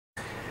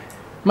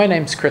My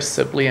name's Chris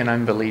Sibley and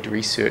I'm the lead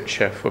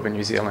researcher for the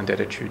New Zealand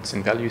Attitudes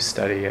and Values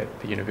Study at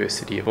the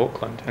University of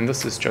Auckland. And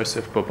this is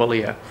Joseph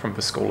Borbullia from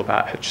the School of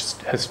Art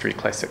History,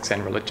 Classics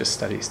and Religious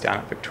Studies down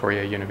at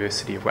Victoria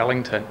University of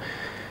Wellington.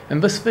 In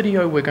this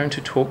video we're going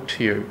to talk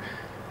to you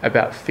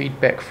about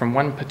feedback from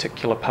one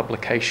particular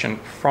publication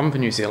from the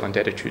New Zealand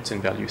Attitudes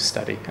and Values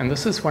Study. And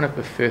this is one of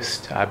the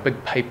first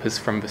big papers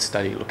from the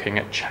study looking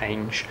at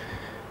change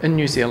in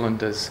New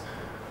Zealanders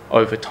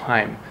over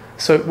time.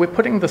 So we're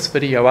putting this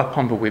video up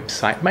on the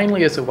website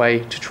mainly as a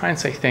way to try and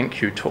say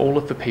thank you to all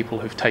of the people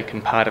who've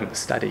taken part in the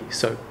study.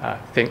 So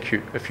thank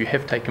you if you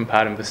have taken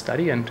part in the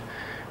study, and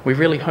we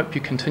really hope you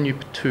continue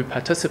to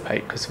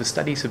participate because the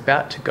study's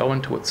about to go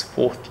into its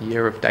 4th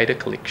year of data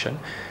collection.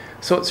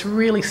 So it's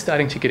really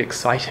starting to get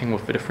exciting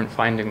with the different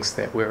findings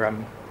that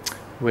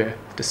we're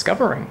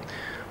discovering.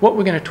 What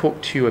we're going to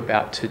talk to you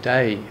about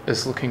today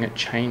is looking at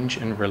change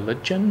in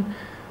religion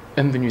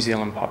in the New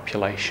Zealand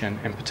population,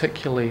 and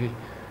particularly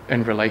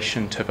in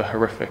relation to the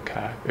horrific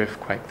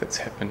earthquake that's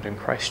happened in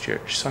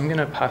Christchurch. So I'm going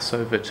to pass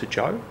over to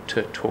Joe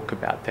to talk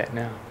about that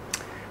now.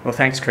 Well,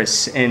 thanks,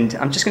 Chris. And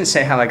I'm just going to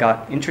say how I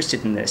got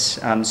interested in this.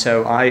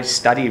 So I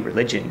study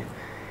religion,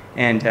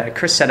 and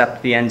Chris set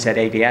up the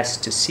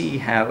NZAVS to see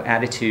how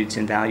attitudes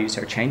and values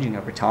are changing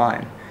over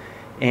time.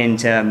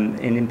 And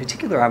in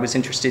particular, I was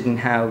interested in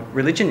how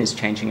religion is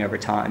changing over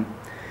time.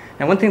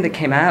 Now, one thing that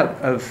came out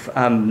of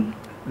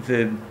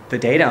the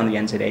data on the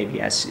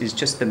NZAVS is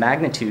just the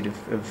magnitude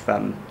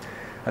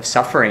of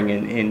suffering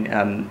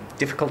and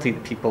difficulty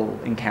that people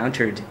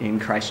encountered in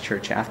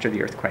Christchurch after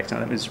the earthquake. Now,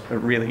 that was a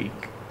really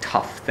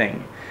tough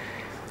thing.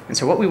 And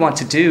so what we want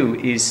to do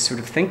is sort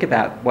of think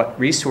about what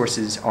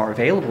resources are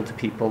available to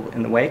people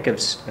in the wake of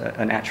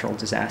a natural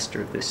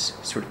disaster of this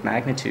sort of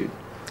magnitude.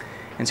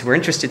 And so we're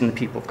interested in the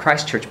people of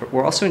Christchurch, but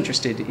we're also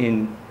interested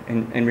in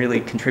really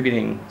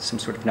contributing some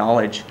sort of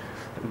knowledge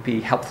that would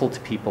be helpful to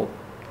people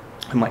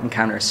who might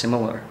encounter a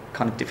similar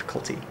kind of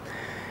difficulty.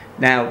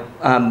 Now,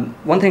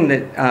 one thing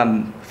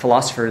that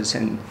philosophers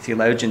and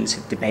theologians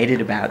have debated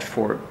about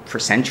for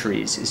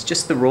centuries is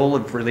just the role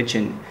of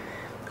religion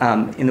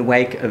in the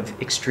wake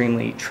of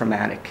extremely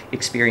traumatic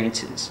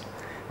experiences.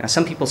 Now,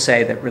 some people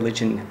say that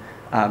religion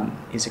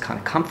is a kind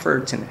of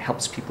comfort and it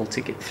helps people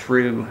to get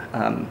through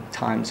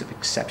times of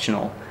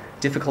exceptional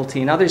difficulty,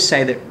 and others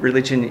say that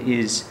religion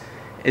is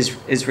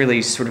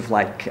really sort of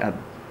like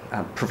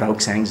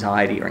provokes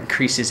anxiety or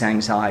increases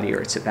anxiety,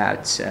 or it's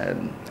about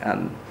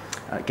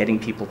getting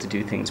people to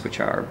do things which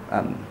are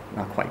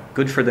not quite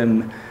good for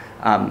them.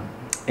 And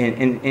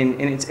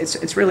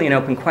it's really an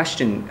open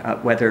question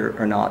whether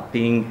or not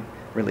being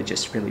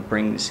religious really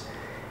brings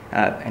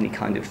any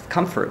kind of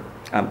comfort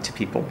to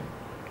people.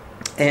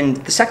 And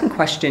the second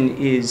question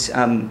is,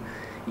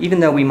 even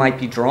though we might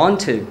be drawn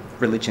to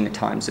religion at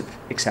times of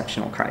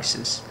exceptional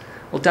crisis,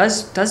 well,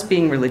 does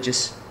being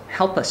religious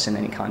help us in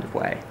any kind of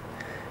way?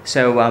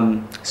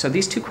 So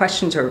these two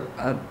questions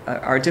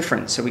are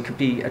different. So we could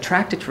be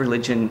attracted to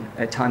religion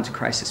at times of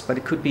crisis, but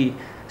it could be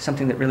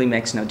something that really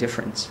makes no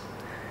difference.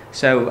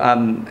 So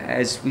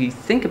as we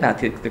think about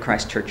the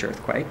Christchurch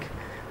earthquake,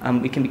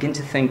 we can begin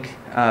to think,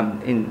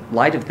 in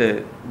light of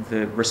the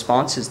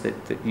responses that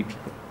you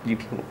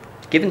people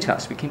have given to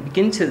us, we can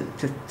begin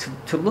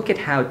to look at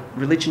how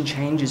religion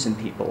changes in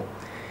people,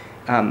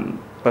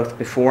 both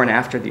before and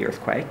after the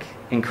earthquake,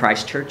 in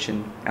Christchurch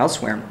and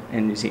elsewhere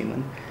in New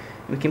Zealand.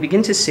 We can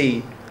begin to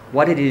see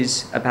what it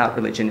is about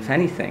religion, if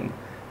anything,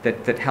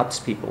 that helps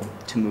people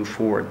to move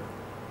forward.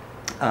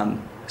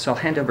 So I'll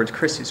hand over to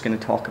Chris, who's going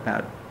to talk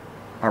about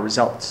our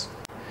results.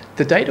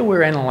 The data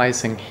we're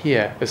analysing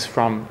here is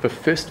from the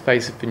first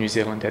phase of the New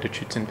Zealand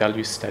Attitudes and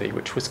Values Study,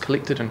 which was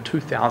collected in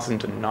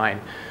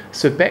 2009,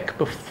 so back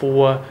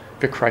before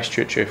the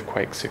Christchurch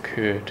earthquakes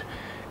occurred.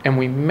 And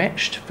we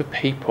matched the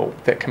people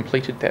that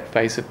completed that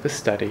phase of the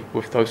study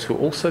with those who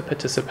also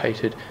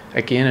participated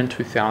again in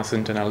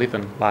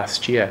 2011,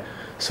 last year,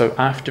 so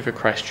after the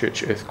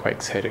Christchurch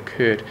earthquakes had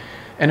occurred.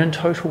 And in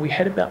total we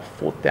had about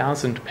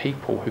 4,000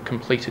 people who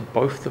completed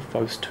both of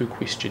those two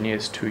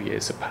questionnaires 2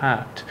 years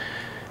apart.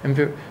 And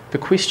the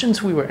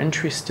questions we were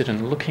interested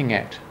in looking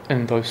at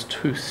in those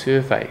two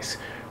surveys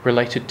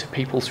related to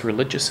people's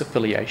religious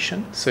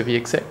affiliation. So the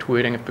exact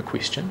wording of the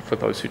question for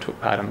those who took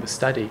part in the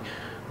study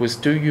was,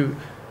 do you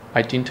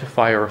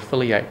identify or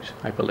affiliate,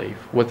 I believe,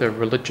 with a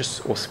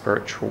religious or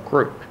spiritual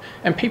group?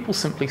 And people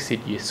simply said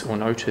yes or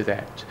no to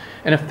that.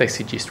 And if they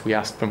said yes, we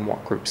asked them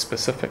what group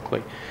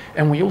specifically.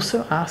 And we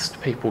also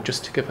asked people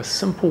just to give a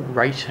simple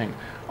rating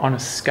on a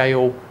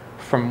scale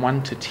from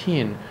 1 to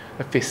 10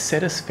 of their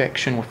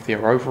satisfaction with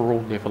their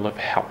overall level of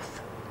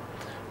health.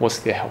 Was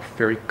their health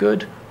very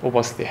good, or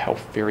was their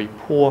health very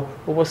poor,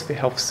 or was their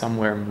health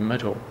somewhere in the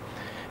middle?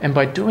 And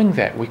by doing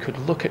that, we could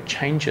look at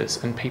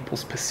changes in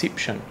people's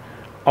perception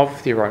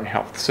of their own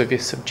health, so their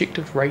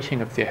subjective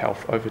rating of their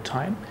health over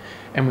time,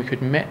 and we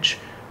could match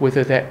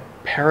whether that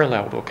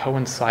paralleled or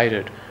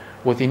coincided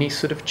with any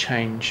sort of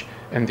change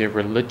in their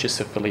religious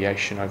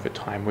affiliation over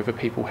time, whether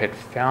people had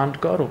found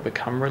God or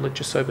become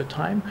religious over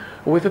time,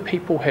 or whether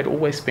people had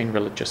always been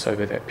religious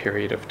over that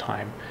period of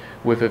time,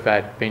 whether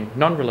they'd been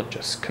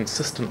non-religious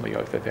consistently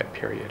over that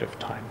period of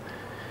time.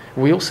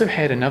 We also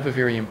had another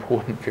very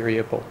important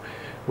variable,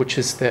 which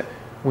is that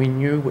we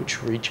knew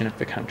which region of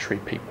the country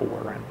people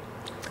were in.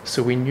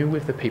 So we knew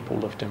whether people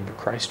lived in the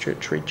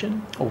Christchurch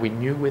region, or we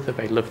knew whether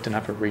they lived in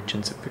other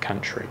regions of the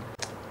country.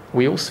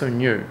 We also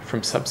knew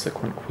from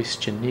subsequent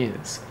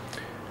questionnaires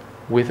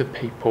whether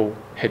people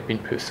had been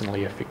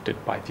personally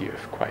affected by the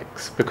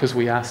earthquakes, because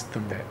we asked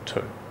them that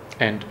too.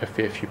 And a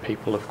fair few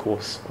people, of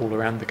course, all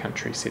around the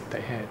country said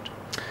they had.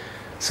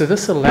 So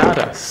this allowed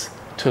us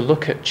to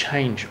look at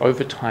change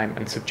over time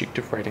in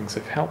subjective ratings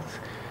of health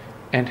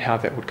and how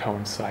that would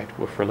coincide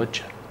with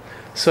religion.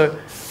 So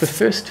the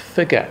first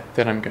figure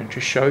that I'm going to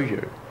show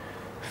you,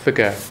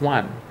 figure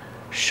 1,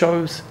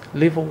 shows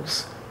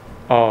levels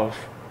of,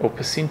 or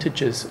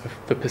percentages of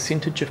the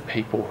percentage of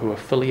people who are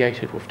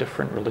affiliated with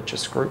different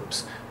religious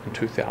groups in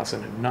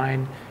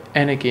 2009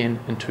 and again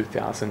in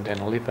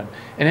 2011.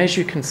 And as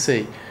you can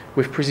see,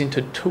 we've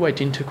presented two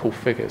identical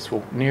figures,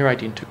 well, near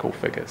identical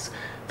figures.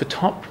 The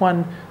top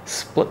one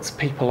splits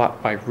people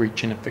up by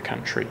region of the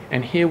country,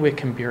 and here we're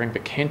comparing the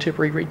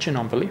Canterbury region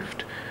on the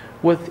left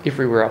with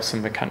everywhere else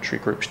in the country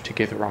grouped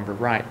together on the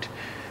right.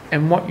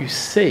 And what you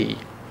see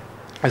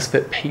is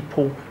that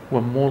people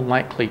were more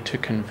likely to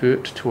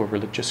convert to a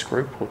religious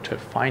group or to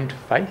find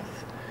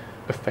faith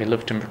if they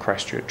lived in the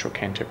Christchurch or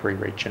Canterbury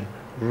region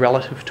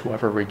relative to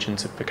other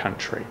regions of the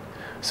country.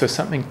 So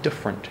something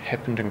different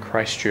happened in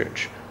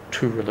Christchurch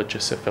to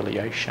religious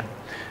affiliation.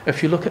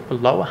 If you look at the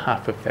lower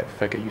half of that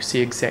figure, you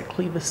see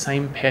exactly the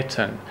same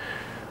pattern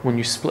when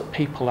you split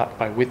people up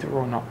by whether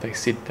or not they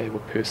said they were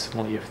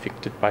personally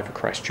affected by the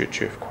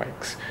Christchurch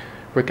earthquakes,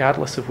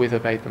 regardless of whether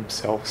they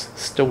themselves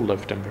still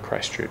lived in the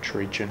Christchurch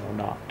region or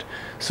not.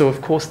 So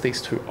of course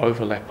these two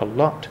overlap a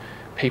lot.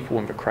 People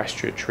in the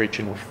Christchurch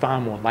region were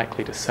far more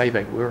likely to say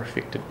they were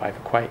affected by the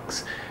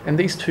quakes. And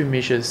these two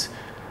measures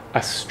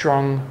are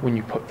strong when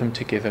you put them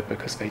together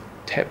because they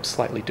tap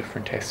slightly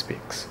different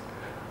aspects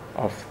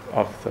of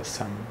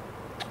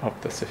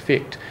this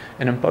effect.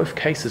 And in both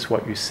cases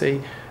what you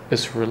see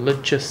is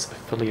religious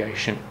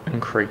affiliation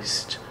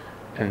increased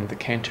in the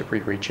Canterbury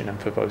region and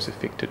for those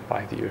affected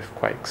by the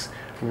earthquakes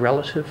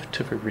relative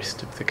to the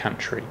rest of the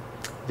country,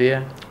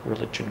 their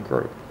religion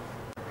grew.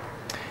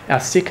 Our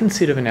second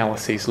set of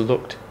analyses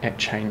looked at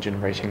change in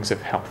ratings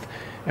of health,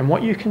 and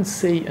what you can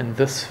see in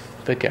this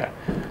figure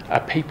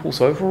are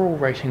people's overall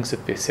ratings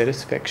of their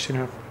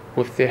satisfaction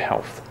with their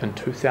health in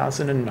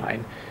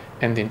 2009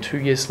 and then 2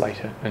 years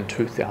later in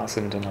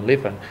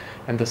 2011.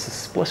 And this is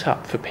split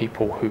up for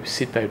people who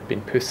said they'd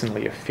been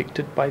personally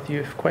affected by the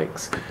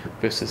earthquakes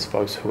versus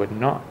those who had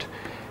not.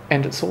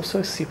 And it's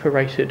also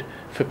separated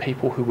for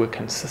people who were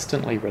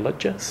consistently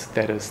religious,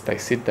 that is, they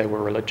said they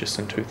were religious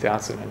in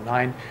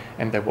 2009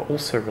 and they were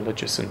also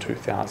religious in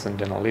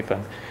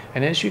 2011.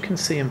 And as you can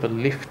see on the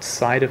left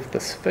side of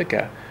this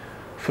figure,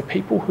 for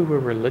people who were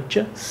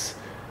religious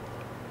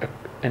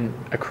and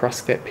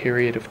across that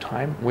period of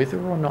time, whether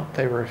or not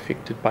they were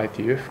affected by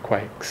the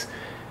earthquakes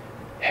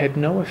had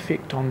no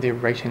effect on their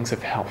ratings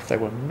of health. They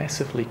were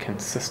massively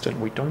consistent.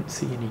 We don't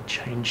see any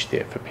change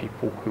there for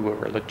people who were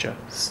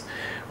religious.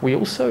 We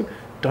also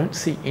don't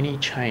see any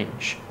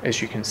change,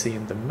 as you can see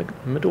in the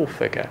middle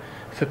figure,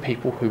 for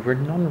people who were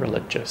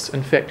non-religious.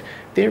 In fact,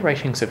 their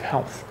ratings of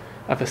health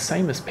are the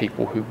same as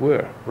people who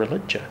were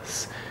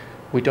religious.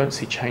 We don't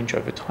see change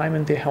over time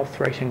in their health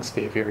ratings.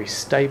 They're very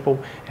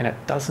stable, and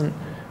it doesn't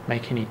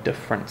make any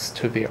difference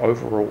to their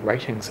overall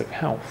ratings of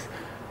health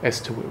as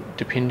to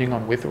depending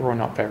on whether or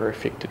not they were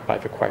affected by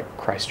the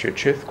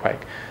Christchurch earthquake.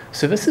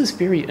 So this is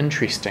very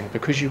interesting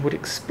because you would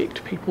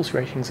expect people's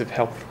ratings of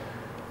health,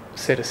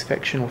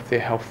 satisfaction with their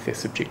health, their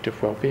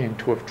subjective well-being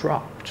to have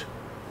dropped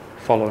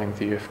following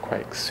the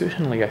earthquake.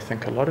 Certainly I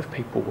think a lot of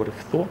people would have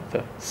thought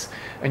this,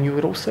 and you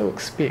would also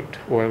expect,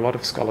 or a lot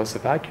of scholars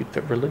have argued,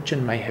 that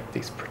religion may have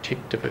these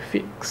protective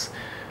effects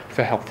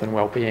for health and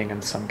well-being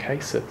in some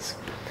cases.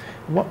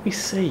 What we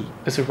see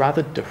is a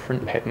rather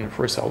different pattern of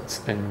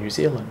results in New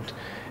Zealand,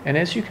 and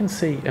as you can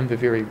see in the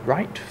very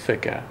right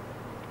figure,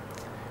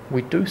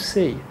 we do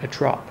see a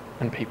drop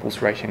in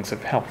people's ratings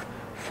of health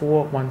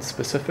for one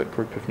specific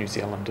group of New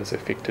Zealanders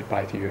affected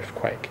by the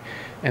earthquake,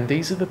 and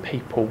these are the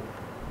people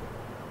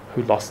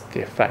who lost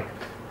their faith.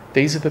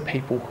 These are the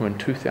people who in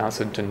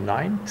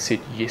 2009 said,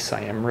 yes,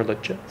 I am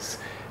religious,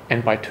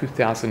 and by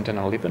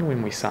 2011,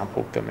 when we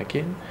sampled them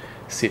again,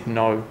 said,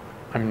 no,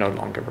 I'm no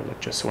longer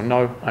religious, or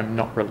no, I'm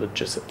not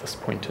religious at this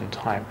point in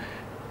time.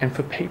 And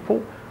for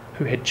people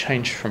who had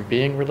changed from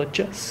being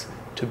religious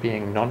to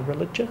being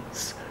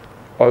non-religious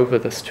over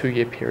this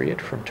 2-year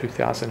period from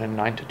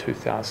 2009 to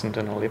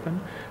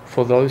 2011,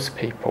 for those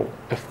people,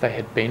 if they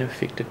had been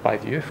affected by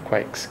the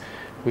earthquakes,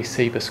 we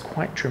see this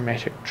quite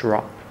dramatic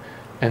drop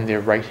in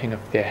their rating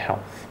of their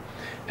health.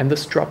 And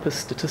this drop is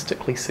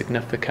statistically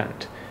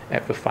significant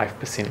at the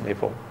 5%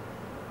 level.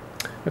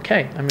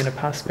 Okay, I'm going to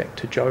pass back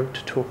to Joe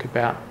to talk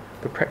about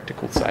the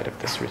practical side of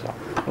this result.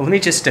 Well, let me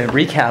just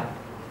recap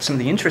some of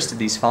the interest of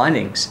these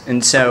findings.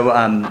 And so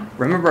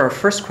remember our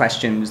first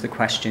question was the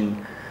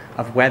question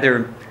of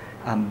whether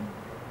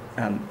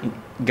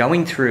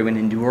going through and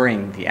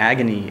enduring the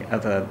agony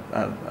of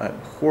a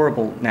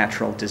horrible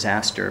natural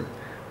disaster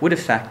would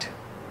affect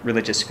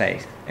religious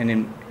faith, and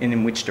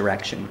in which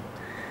direction.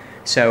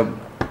 So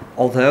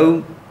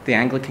although the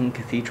Anglican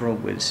cathedral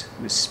was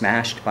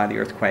smashed by the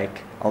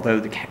earthquake, although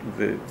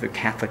the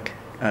Catholic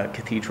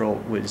cathedral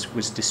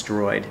was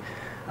destroyed,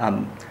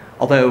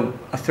 although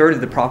a third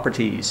of the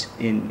properties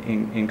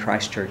in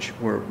Christchurch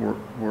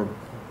were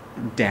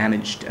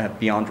damaged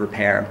beyond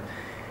repair,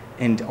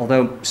 and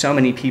although so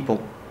many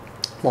people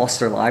lost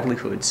their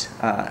livelihoods,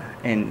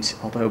 and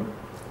although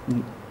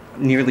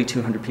nearly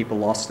 200 people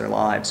lost their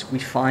lives, we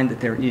find that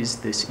there is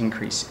this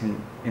increase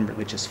in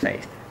religious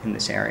faith in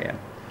this area.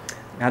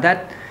 Now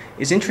that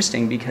is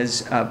interesting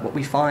because what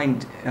we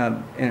find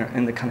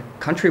in the kind of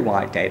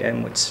countrywide data,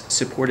 and what's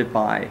supported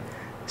by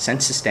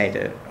census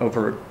data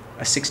over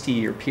a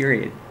 60-year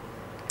period,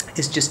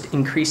 is just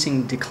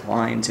increasing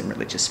declines in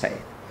religious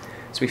faith.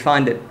 So we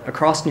find that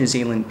across New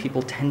Zealand,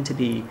 people tend to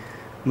be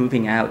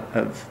moving out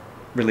of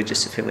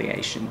religious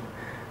affiliation.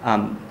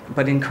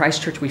 But in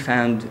Christchurch, we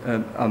found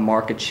a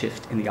marked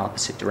shift in the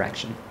opposite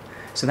direction.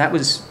 So that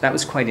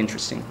was quite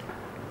interesting.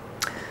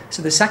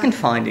 So the second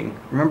finding,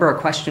 remember our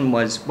question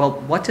was, well,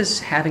 what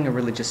does having a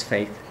religious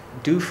faith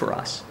do for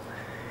us?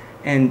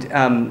 And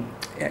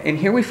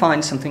here we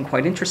find something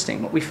quite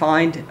interesting. What we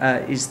find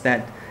is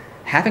that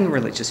having a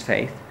religious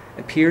faith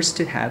appears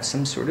to have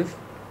some sort of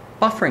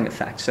buffering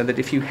effect, so that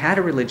if you had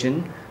a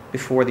religion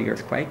before the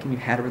earthquake and you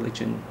had a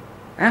religion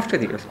after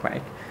the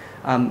earthquake,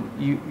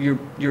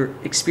 your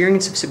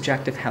experience of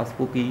subjective health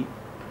will be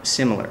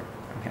similar.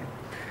 Okay?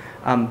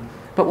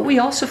 But what we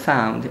also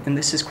found, and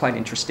this is quite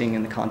interesting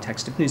in the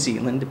context of New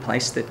Zealand, a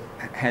place that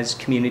has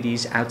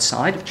communities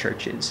outside of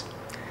churches,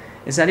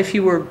 is that if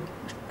you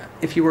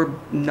were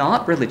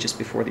not religious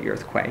before the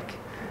earthquake,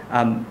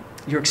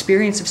 your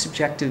experience of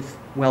subjective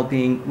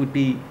well-being would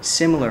be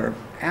similar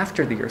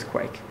after the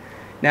earthquake.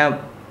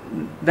 Now,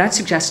 that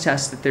suggests to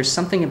us that there's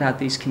something about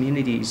these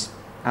communities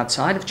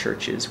outside of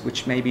churches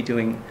which may be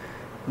doing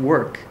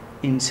work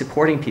in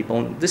supporting people.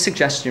 And this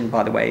suggestion,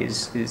 by the way,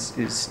 is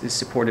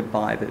supported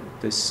by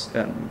this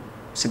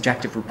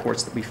subjective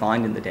reports that we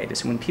find in the data.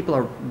 So when people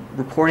are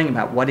reporting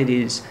about what it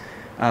is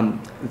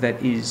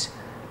that is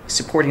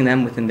supporting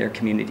them within their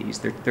communities,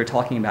 they're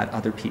talking about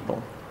other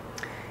people.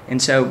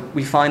 And so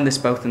we find this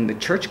both in the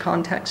church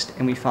context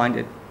and we find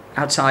it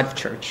outside of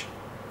church.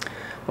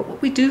 But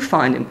what we do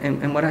find,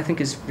 and what I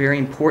think is very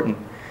important,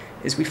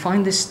 is we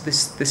find this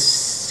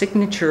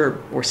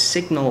signature or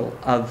signal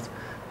of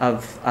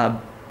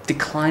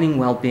declining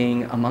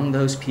well-being among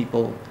those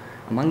people,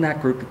 among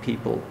that group of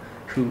people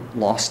who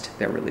lost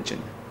their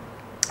religion.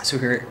 So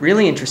we're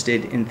really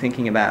interested in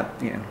thinking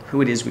about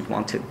who it is we'd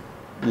want to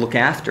look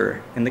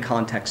after in the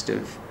context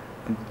of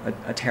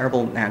a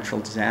terrible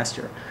natural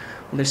disaster.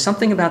 Well, there's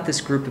something about this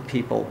group of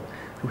people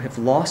who have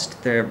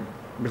lost their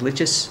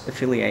religious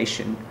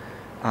affiliation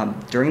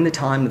during the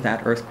time of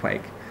that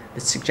earthquake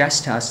that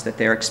suggests to us that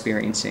they're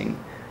experiencing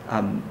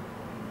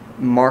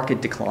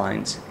marked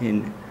declines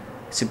in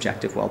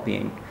subjective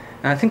well-being.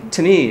 And I think,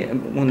 to me,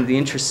 one of the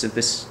interests of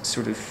this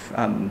sort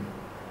of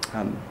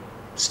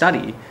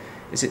study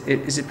is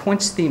it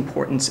points to the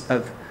importance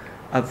of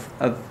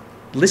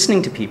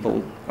listening to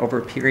people over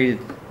a period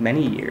of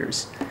many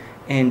years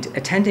and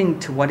attending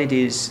to what it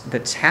is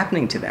that's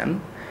happening to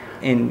them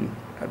in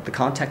the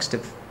context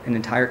of an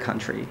entire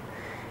country,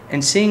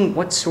 and seeing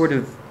what sort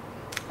of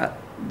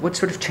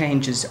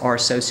changes are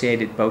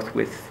associated both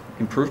with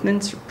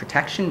improvements, or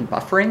protection,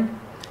 buffering.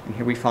 And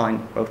here we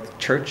find both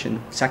church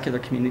and secular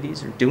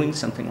communities are doing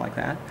something like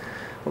that.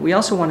 But we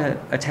also want to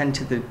attend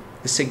to the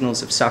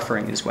signals of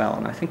suffering as well.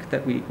 And I think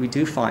that we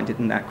do find it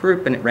in that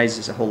group, and it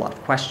raises a whole lot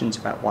of questions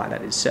about why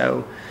that is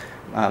so,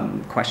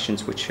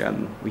 questions which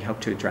we hope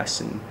to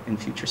address in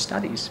future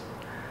studies.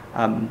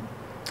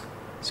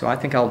 So I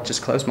think I'll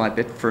just close my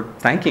bit for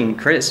thanking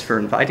Chris for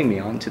inviting me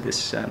on to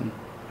this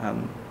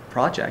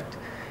project,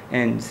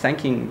 and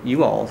thanking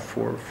you all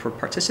for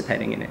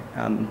participating in it.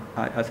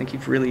 I think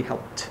you've really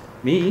helped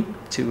me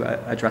to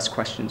address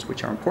questions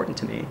which are important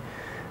to me,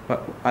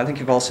 but I think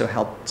you've also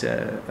helped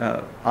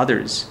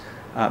others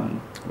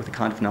with the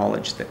kind of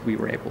knowledge that we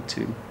were able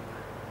to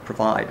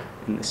provide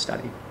in this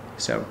study.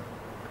 So,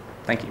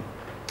 thank you.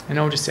 And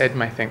I'll just add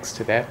my thanks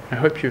to that. I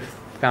hope you've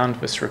found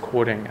this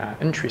recording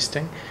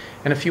interesting.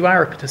 And if you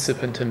are a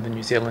participant in the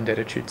New Zealand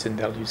Attitudes and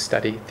Values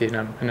study, then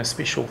an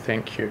especial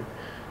thank you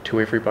to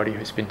everybody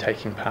who's been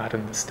taking part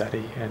in the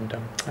study, and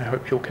I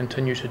hope you'll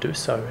continue to do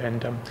so,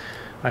 and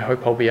I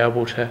hope I'll be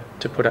able to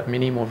put up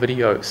many more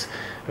videos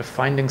of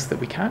findings that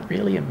we can't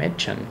really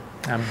imagine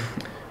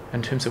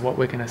in terms of what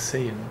we're going to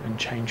see and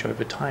change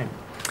over time.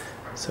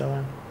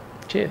 So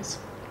cheers.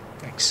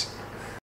 Thanks.